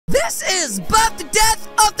is about the death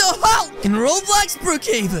of the Hulk in Roblox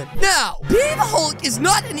Brookhaven. Now, being a Hulk is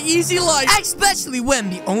not an easy life, especially when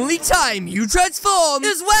the only time you transform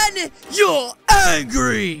is when you're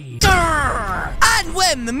angry. And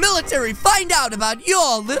when the military find out about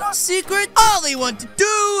your little secret, all they want to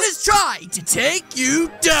do is try to take you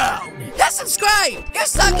down. Let's subscribe.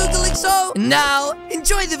 Here's Calixo. And now,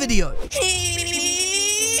 enjoy the video.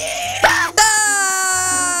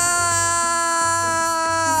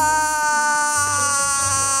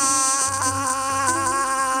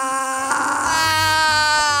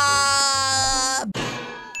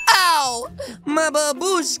 My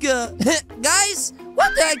babushka. Guys,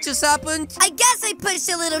 what the heck just happened? I guess I pushed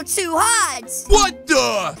a little too hard. What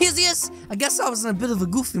the? Yes, I guess I was in a bit of a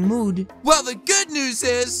goofy mood. Well, the good news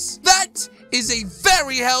is that is a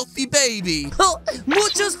very healthy baby. Oh,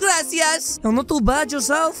 muchas gracias. Oh, not too bad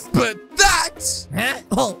yourself. But that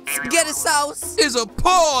Oh, spaghetti sauce is a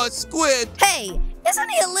poor squid. Hey, isn't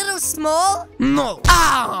he a little small? No,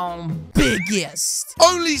 I'm biggest.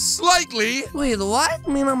 Only slightly. Wait, what?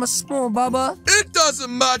 I mean, I'm a small baba. It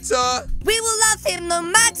doesn't matter. We will love him no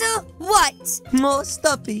matter what. No,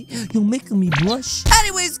 stop it. You're making me blush.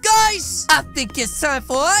 Anyways, guys, I think it's time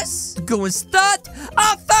for us to go and start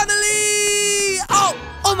our family.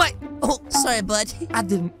 Oh my. Oh, sorry, bud. I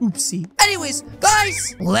did an oopsie. Anyways,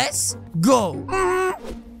 guys, let's go.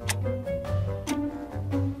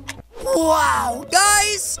 Wow,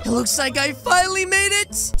 guys, it looks like I finally made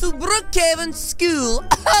it to Brookhaven School.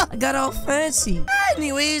 I got all fancy.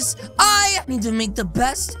 Anyways, I need to make the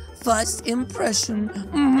best first impression.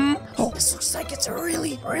 Oh, this looks like it's a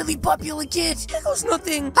really popular kid. Here goes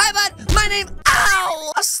nothing. Hi, bud. My name.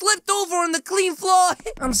 Ow! I slipped over on the clean floor.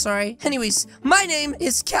 I'm sorry. Anyways, my name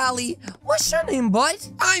is Callie. What's your name, bud?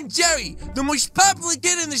 I'm Jerry, the most popular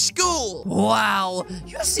kid in the school. Wow,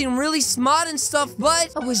 you seem really smart and stuff,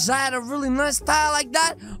 bud. I wish I had a really nice tie like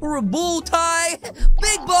that, or a bow tie.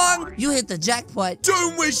 Big bong, you hit the jackpot.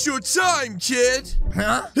 Don't waste your time, kid.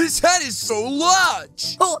 Huh? His head is so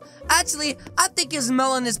large. Oh, actually, I think his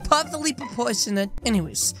melon is perfectly proportionate.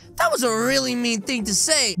 Anyways, that was a really mean thing to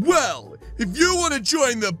say. Well, if you want to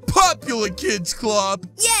join the popular kids club.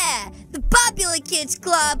 Yeah, the popular kids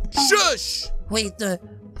club. Shush. Wait, the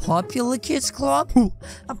popular kids club?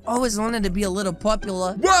 I've always wanted to be a little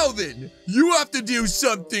popular. Well then, you have to do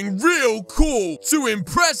something real cool to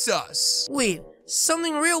impress us. Wait,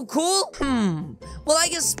 something real cool? Well, I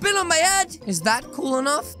can spin on my head. Is that cool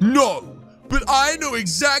enough? No, but I know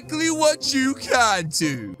exactly what you can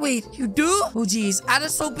do. Wait, you do? Oh geez, I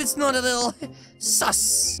just hope it's not a little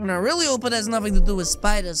sus. And I really hope it has nothing to do with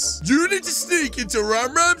spiders. You need to sneak into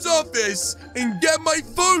Ram Ram's office and get my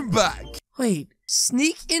phone back. Wait,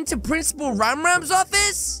 sneak into Principal Ram Ram's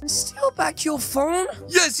office? And steal back your phone?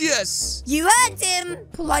 Yes. You heard him.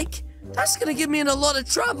 But like, that's gonna get me in a lot of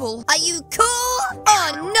trouble. Are you cool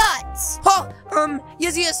or not? Oh,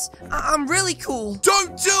 yes, I'm really cool.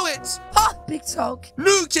 Don't do it. Big talk.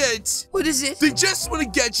 New kids. What is it? They just want to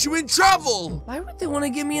get you in trouble. Why would they want to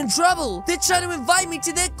get me in trouble? They're trying to invite me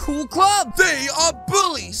to their cool club. They are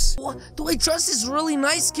bullies. Do I trust this really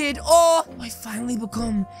nice kid, or do I finally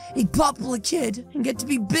become a popular kid and get to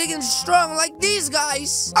be big and strong like these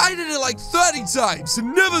guys? I did it like 30 times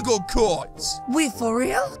and never got caught. Wait, for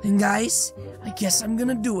real? And guys, I guess I'm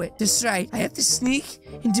gonna do it. That's right, I have to sneak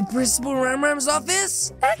into Principal Ram Ram's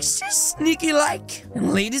office, extra sneaky like.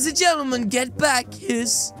 And ladies and gentlemen, get back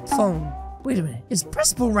his phone. Wait a minute, is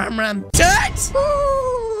Principal Ram Ram dead?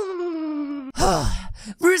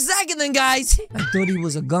 For a second then, guys, I thought he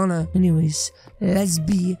was a goner. Anyways, let's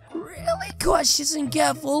be really cautious and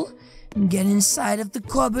careful and get inside of the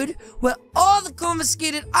cupboard where all the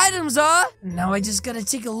confiscated items are. Now I just gotta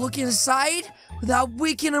take a look inside without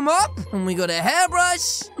waking him up. And we got a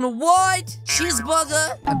hairbrush, and a white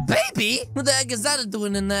cheeseburger, a baby. What the heck is that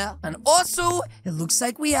doing in there? And also, it looks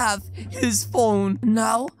like we have his phone.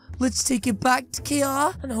 Now, let's take it back to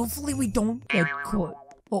KR, and hopefully we don't get caught.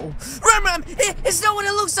 Uh-oh. Ram, it's not what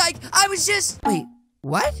it looks like. I was just... Wait,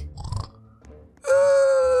 what?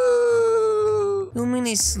 You mean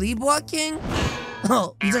he's sleepwalking?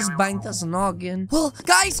 Oh, he just banged us noggin. Well,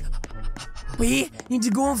 guys, we need to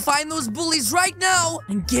go and find those bullies right now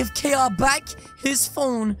and give KR back his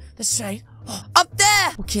phone. That's right. Oh, up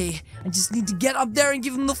there! Okay, I just need to get up there and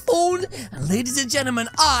give him the phone. And ladies and gentlemen,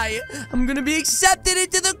 I am gonna be accepted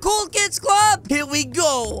into the Cool Kids Club. Here we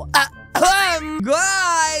go.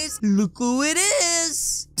 Guys, look who it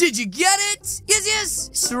is. Did you get it? Yes.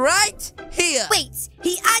 It's right here. Wait,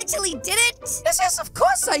 he actually did it? Yes, of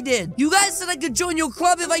course I did. You guys said I could join your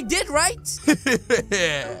club if I did, right?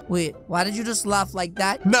 Wait, why did you just laugh like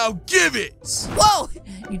that? Now give it. Whoa!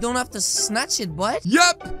 You don't have to snatch it, bud.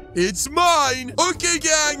 Yep, it's mine. Okay,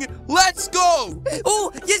 gang, let's go.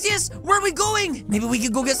 Oh, yes. Where are we going? Maybe we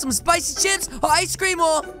could go get some spicy chips or ice cream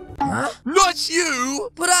or... Huh? Not you.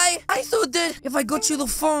 But I thought that if I got you the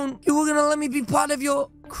phone, you were gonna let me be part of your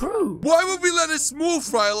crew. Why would we let a small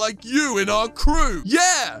fry like you in our crew?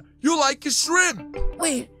 Yeah, you're like a shrimp.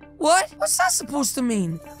 Wait, what? What's that supposed to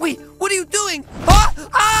mean? Wait, what are you doing? Huh?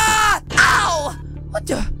 Ah! Ow! What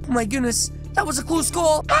the? Oh my goodness, that was a close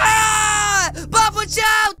call. Ah! Bob, watch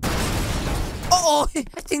out! Uh-oh,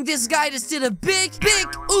 I think this guy just did a big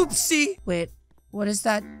oopsie. Wait, what is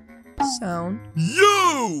that sound?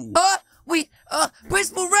 You! Wait,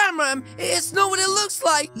 Principal Ram, it's not what it looks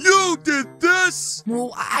like. You did this!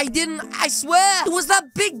 No, I didn't, I swear. It was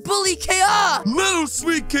that big bully KR. Little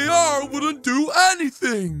sweet KR wouldn't do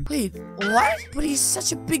anything. Wait, what? But he's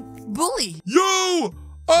such a big bully. You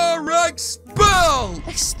are expelled!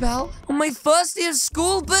 Expelled? On my first day of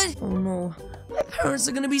school, but... Oh no. My parents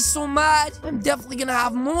are gonna be so mad. I'm definitely gonna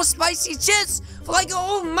have more spicy chips for like a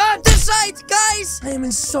whole month. Besides, guys, I am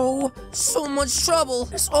in so much trouble.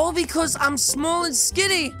 It's all because I'm small and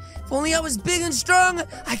skinny. If only I was big and strong,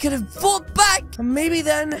 I could have fought back. And maybe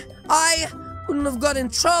then I wouldn't have got in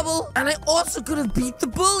trouble. And I also could have beat the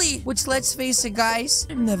bully. Which, let's face it, guys,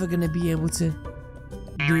 I'm never gonna be able to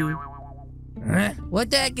do. Huh?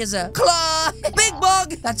 What the heck is a claw? Big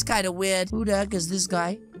bug! That's kind of weird. Who the heck is this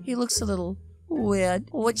guy? He looks a little... weird.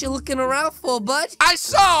 What you looking around for, bud? I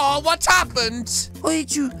saw what happened.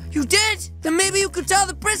 Wait, you did? Then maybe you could tell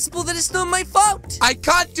the principal that it's not my fault. I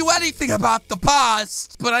can't do anything about the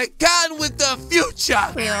past, but I can with the future.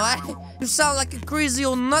 Wait, what? You sound like a crazy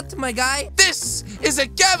old nut, my guy. This is a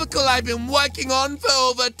chemical I've been working on for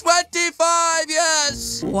over 25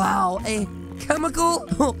 years. Wow, a chemical?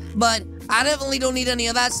 But I definitely don't need any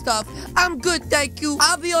of that stuff. I'm good, thank you.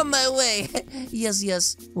 I'll be on my way.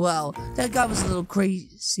 Yes. Wow, that guy was a little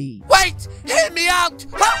crazy. Wait, hear me out.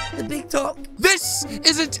 Ah, the big talk. This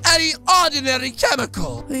isn't any ordinary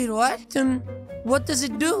chemical. Wait, what? Then what does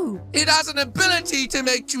it do? It has an ability to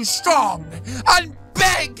make you strong and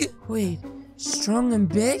big. Wait, strong and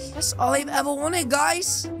big? That's all I've ever wanted,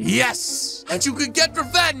 guys. Yes, and you can get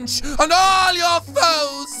revenge on all your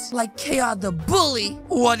foes. Like KR the bully.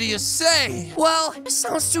 What do you say? Well, it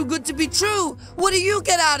sounds too good to be true. What do you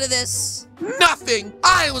get out of this? Nothing.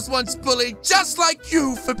 I was once bullied just like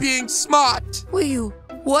you for being smart. Were you?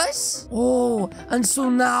 Was? Oh, and so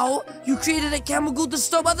now you created a chemical to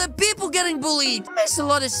stop other people getting bullied. Makes a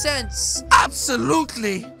lot of sense.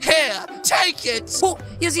 Absolutely. Here, take it. Oh,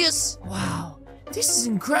 yes. Wow, this is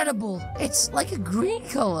incredible. It's like a green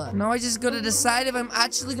color. Now I just gotta decide if I'm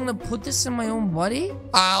actually gonna put this in my own body.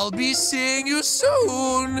 I'll be seeing you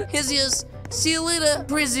soon. Yes. See you later,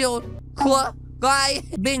 crazy old guy.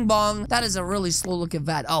 Bing bong. That is a really slow looking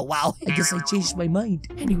vat. Oh, wow. I guess I changed my mind.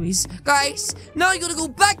 Anyways, guys, now I gotta go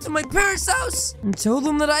back to my parents' house and tell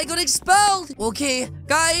them that I got expelled. Okay,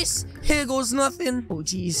 guys, here goes nothing. Oh,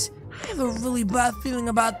 jeez. I have a really bad feeling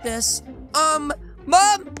about this. Mom?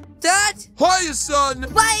 Dad? Hiya, son.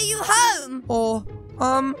 Why are you home? Oh,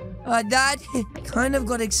 Dad kind of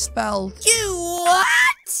got expelled. You what?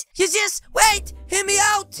 Yes, wait, hear me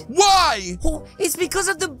out. Why? Oh, it's because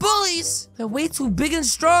of the bullies. They're way too big and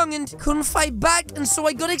strong and couldn't fight back, and so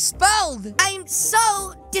I got expelled. I'm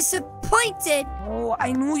so disappointed. Oh,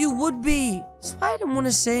 I knew you would be. That's why I didn't want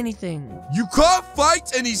to say anything. You can't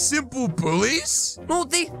fight any simple bullies? No,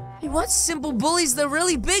 they weren't simple bullies. They're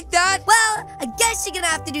really big, Dad. Well, I guess you're gonna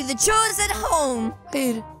have to do the chores at home.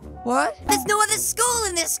 Wait, what? There's no other school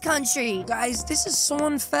in this country. Guys, this is so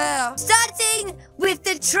unfair. Starting with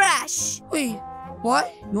the trash. Wait,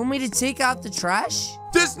 what? You want me to take out the trash?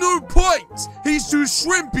 There's no point. He's too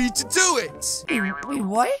shrimpy to do it. Wait,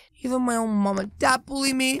 what? Even my own mom and dad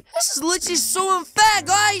bully me. This is literally so unfair,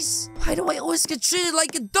 guys. Why do I always get treated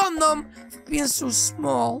like a dum-dum for being so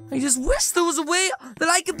small? I just wish there was a way that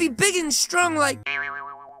I could be big and strong like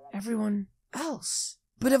everyone else.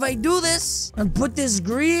 But if I do this and put this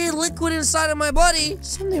green liquid inside of my body,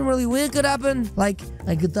 something really weird could happen. Like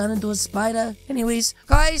I could turn into a spider. Anyways,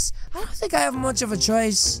 guys, I don't think I have much of a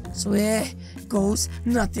choice. So here goes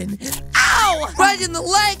nothing. Ow! Right in the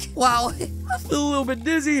leg! Wow, I feel a little bit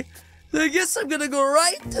dizzy. So I guess I'm gonna go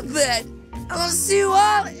right to bed. I'll see you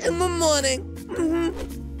all in the morning.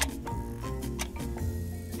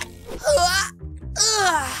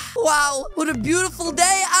 Wow, what a beautiful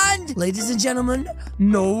day, and ladies and gentlemen,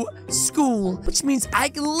 no school, which means I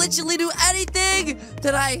can literally do anything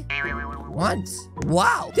that I want.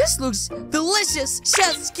 Wow, this looks delicious,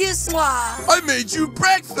 Chef's Kiswa. I made you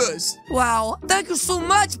breakfast. Wow, thank you so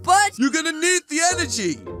much, bud. You're gonna need the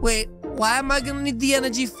energy. Wait, why am I gonna need the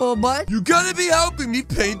energy for, bud? You're gonna be helping me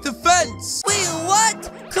paint the fence. Wait,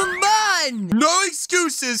 what? Come on! No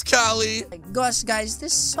excuses, Callie. Gosh, guys,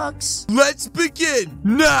 this sucks. Let's begin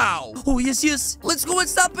now. Oh, yes. Let's go and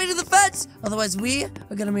stop painting the fence. Otherwise, we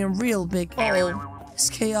are gonna be in real big. It's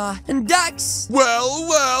KR and Dax. Well.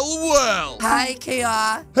 Hi,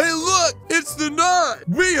 KR. Hey, look, it's the nerd.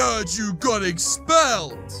 We heard you got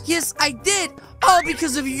expelled. Yes, I did. All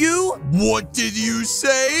because of you. What did you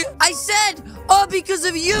say? I said all because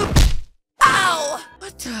of you. Ow!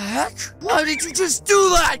 What the heck? Why did you just do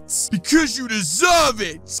that? Because you deserve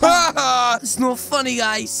it. Haha. It's not funny,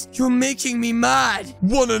 guys. You're making me mad.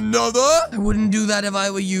 Want another? I wouldn't do that if I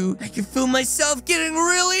were you. I can feel myself getting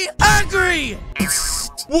really angry.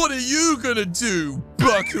 What are you gonna do,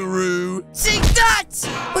 buckaroo? Take that!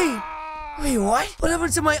 Wait, what? What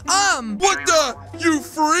happened to my arm? What the? You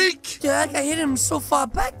freak? Dad, I hit him so far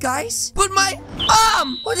back, guys. But my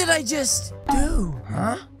arm! What did I just do?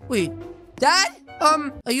 Huh? Wait, Dad?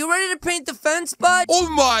 Are you ready to paint the fence, bud? Oh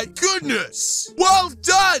my goodness! Well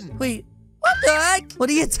done! Wait, what the heck? What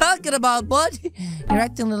are you talking about, bud? You're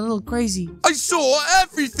acting a little crazy. I saw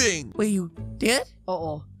everything! Wait, you did?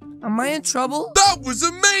 Uh-oh. Am I in trouble? That was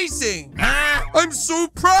amazing! I'm so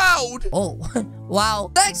proud! Oh,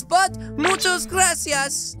 wow. Thanks, bud. Muchas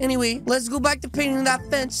gracias. Anyway, let's go back to painting that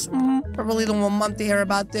fence. I really don't want Mom to hear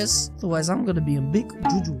about this. Otherwise, I'm gonna be in big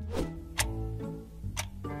juju.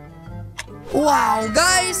 Wow,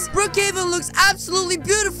 guys, Brookhaven looks absolutely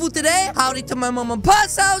beautiful today. Howdy to my mom and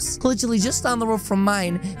pa's house. Literally just down the road from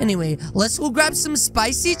mine. Anyway, let's go grab some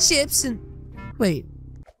spicy chips and... Wait,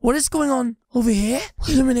 what is going on over here?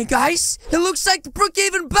 Wait a minute, guys. It looks like the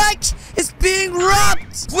Brookhaven bank is being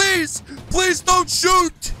robbed. Please don't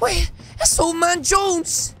shoot! Wait, that's Old Man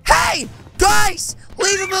Jones. Hey, guys,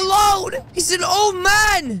 leave him alone. He's an old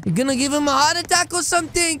man. You're gonna give him a heart attack or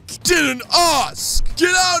something? Didn't ask!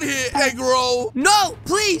 Get out here, egg roll! No,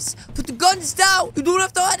 please, put the guns down. You don't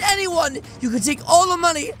have to hurt anyone. You can take all the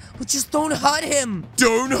money, but just don't hurt him.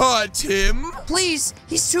 Don't hurt him! Please,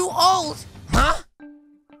 he's too old. Huh?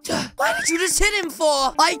 Why did you just hit him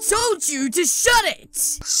for? I told you to shut it!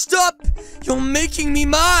 Stop! You're making me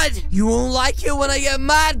mad. You won't like it when I get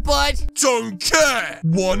mad, bud. Don't care!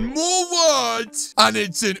 One more word, and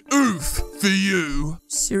it's an oof for you.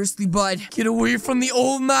 Seriously, bud, get away from the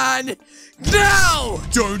old man. Now!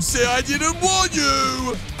 Don't say I didn't warn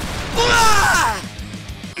you! Ah!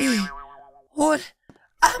 What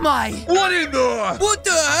am I? What in the? What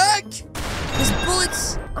the heck? His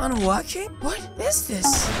bullets aren't working? What is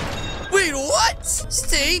this? Wait, what?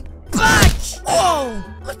 Stay back! Whoa!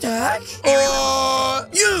 What the heck?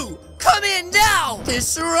 You! Come in now!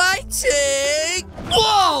 This writing!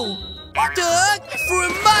 Whoa! What the heck? I threw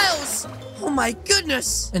him miles! Oh my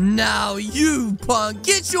goodness! And now you, punk,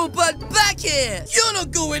 get your butt back here! You're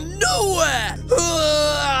not going nowhere!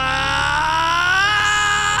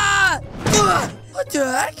 What the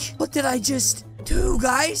heck? What did I just do,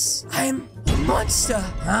 guys? I'm a monster,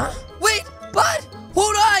 huh? Wait, bud!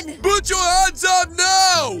 Hold on! Put your hands up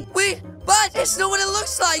now! Wait, bud, that's not what it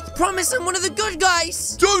looks like! Promise I'm one of the good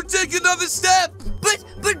guys! Don't take another step! But,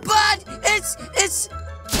 bud, it's...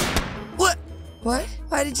 What? What?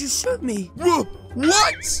 Why did you shoot me? What?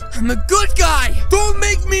 I'm a good guy! Don't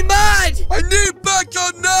make me mad! I need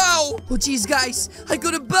backup now! Oh, jeez, guys. I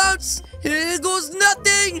gotta bounce. Here goes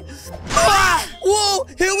nothing. Ah! Whoa!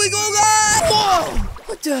 Here we go, guys! Whoa!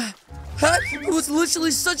 What the heck? It was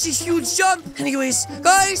literally such a huge jump. Anyways,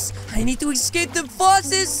 guys, I need to escape the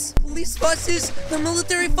forces. Police forces, the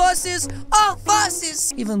military forces, all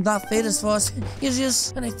forces. Even Darth Vader's force is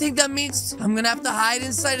just... And I think that means I'm gonna have to hide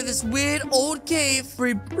inside of this weird old cave for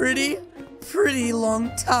a pretty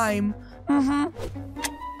long time.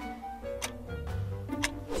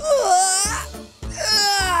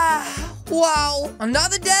 Wow,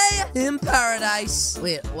 another day in paradise.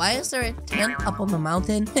 Wait, why is there a tent up on the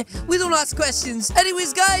mountain? We don't ask questions.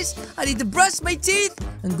 Anyways, guys, I need to brush my teeth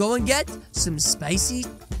and go and get some spicy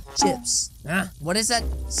chips. What is that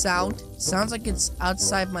sound? Sounds like it's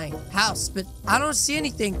outside my house, but I don't see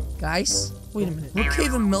anything, guys. Wait a minute.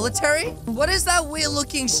 Brookhaven military? What is that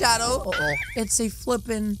weird-looking shadow? Uh-oh. It's a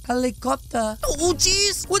flippin' helicopter. Oh,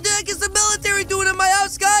 jeez. What the heck is the military doing in my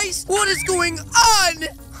house, guys? What is going on?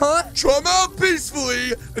 Huh? Come out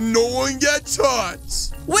peacefully and no one gets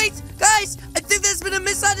hurt. Wait, guys. I think there's been a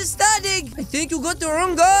misunderstanding. I think you got the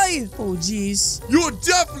wrong guy. Oh, jeez. You're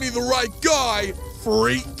definitely the right guy,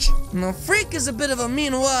 freak. No, freak is a bit of a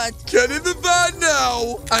mean word. Get in the van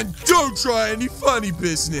now and don't try any funny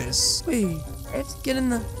business. Wait, let's get in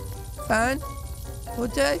the van.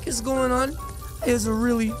 What the heck is going on? There's a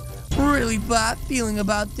really bad feeling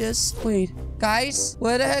about this. Wait, guys,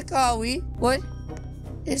 where the heck are we? What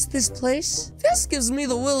is this place? This gives me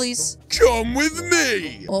the willies. Come with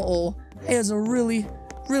me. Uh-oh, there's a really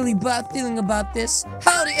bad feeling about this.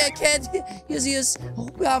 Howdy, egghead. Yes.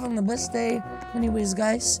 Hope you're having the best day. Anyways,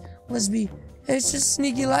 guys, it's just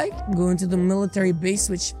sneaky like. Going to the military base,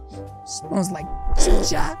 which smells like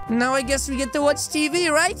chicha. Now I guess we get to watch TV,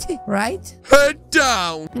 right? Right? Head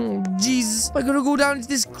down. Oh, Jesus. I gotta go down to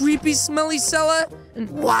this creepy, smelly cellar. And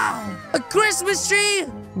wow, a Christmas tree.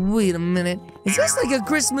 Wait a minute. Is this like a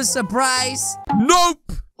Christmas surprise?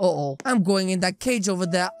 Nope. Uh-oh, I'm going in that cage over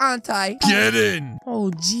there, aren't I? Get in. Oh,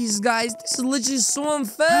 jeez, guys, this is literally so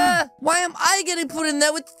unfair. Why am I getting put in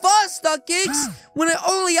there with 4 stockings when I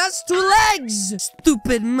only has 2 legs?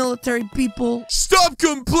 Stupid military people. Stop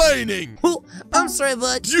complaining. Oh, I'm sorry,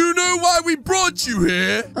 bud. Do you know why we brought you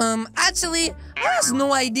here? Actually, I have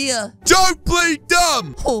no idea. Don't play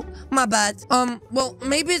dumb. Oh, my bad. Well,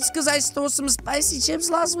 maybe it's because I stole some spicy chips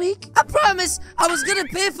last week. I promise I was gonna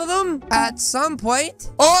pay for them at some point.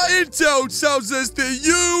 Our intel tells us that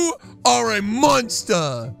you are a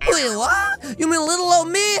monster. Wait, what? You mean little old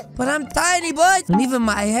me? But I'm tiny, bud. And even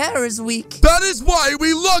my hair is weak. That is why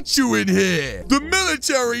we locked you in here. The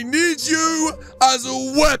military needs you as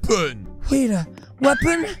a weapon. Wait, a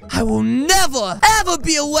weapon? I will never, ever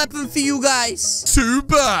be a weapon for you guys. Too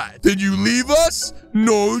bad. Then you leave us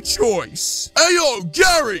no choice. Hey, yo,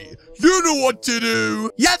 Gary. You know what to do.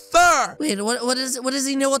 Yes, sir. Wait, what does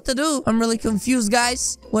he know what to do? I'm really confused,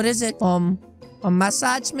 guys. What is it? A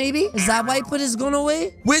massage, maybe? Is that why he put his gun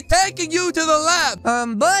away? We're taking you to the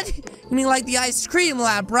lab. Bud? You mean like the ice cream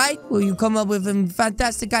lab, right? Will you come up with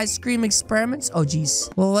fantastic ice cream experiments? Oh, jeez.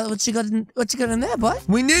 Well, what you got in there, bud?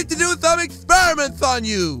 We need to do some experiments on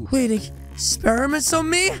you. Wait, experiments on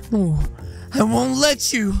me? Oh, I won't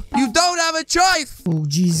let you. You don't have a choice. Oh,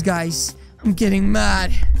 jeez, guys. I'm getting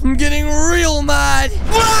mad. I'm getting real mad.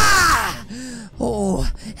 Ah!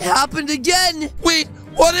 Oh, it happened again. Wait,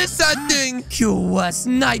 what is that thing? Your worst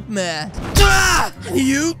nightmare. Ah!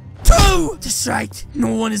 You too. That's right.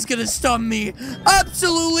 No one is gonna stop me.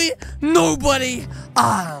 Absolutely nobody.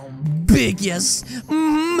 I'm big, yes.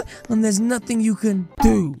 And there's nothing you can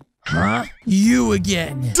do. Huh? You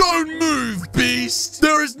again. Don't move, beast.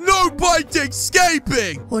 There is no bite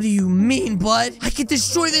escaping. What do you mean, bud? I can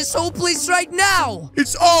destroy this whole place right now.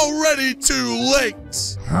 It's already too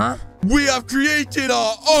late. Huh? We have created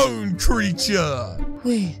our own creature.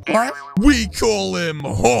 Wait, what? We call him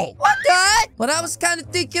Hulk. What the heck? Well, I was kind of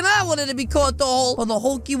thinking I wanted to be called the Hulk, or the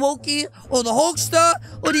Hulky Wokey, or the Hulkster,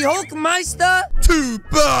 or the Hulkmeister. Too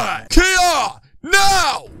bad. KR,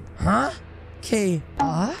 now! Huh?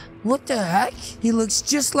 KR? What the heck? He looks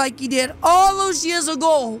just like he did all those years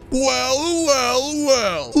ago.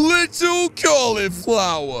 Well, little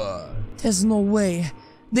cauliflower. There's no way.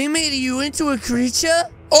 They made you into a creature?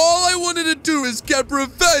 All I wanted to do is get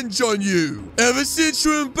revenge on you. Ever since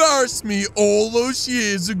you embarrassed me all those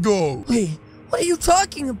years ago. Wait, what are you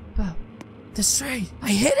talking about? That's right.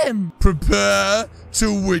 I hit him. Prepare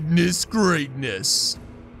to witness greatness.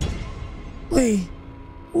 Wait,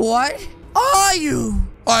 what are you?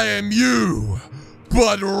 I am you,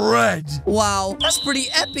 but red. Wow, that's pretty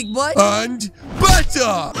epic, bud. And better.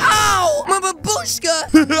 Ow! My babushka!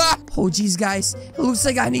 Oh, jeez, guys. It looks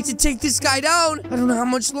like I need to take this guy down. I don't know how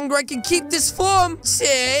much longer I can keep this form.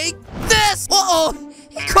 Take this! Uh-oh!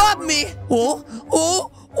 He caught me! Oh!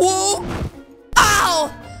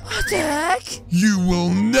 Ow! What the heck? You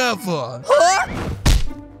will never. Huh?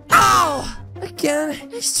 Ow! Again,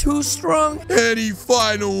 it's too strong. Any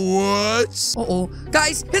final words? Uh-oh.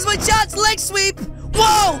 Guys, here's my chance leg sweep!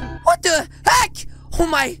 Whoa! What the heck? Oh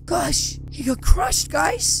my gosh. He got crushed,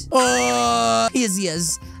 guys. He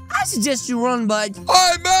is. I suggest you run, bud.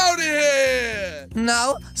 I'm out of here!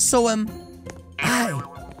 No, so I.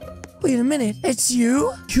 Wait a minute, it's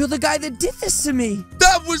you? You're the guy that did this to me.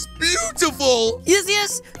 That was beautiful!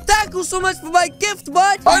 Yes. Thank you so much for my gift,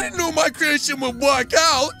 bud. I didn't know my creation would work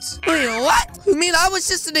out. Wait, what? You mean I was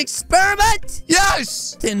just an experiment?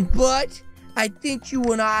 Yes! Then, bud, I think you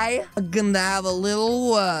and I are gonna have a little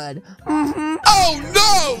word. Oh,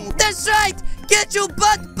 no! That's right! Get your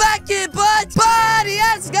butt back here, bud! But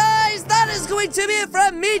yes, guys, that is going to be it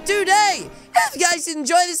from me today. If you guys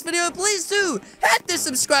enjoy this video, please do hit the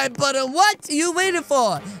subscribe button. What are you waiting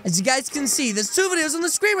for? As you guys can see, there's 2 videos on the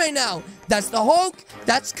screen right now. That's the Hulk,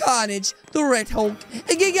 that's Carnage, the Red Hulk.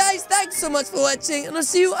 Again, guys, thanks so much for watching, and I'll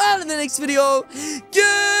see you all in the next video.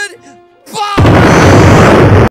 Goodbye!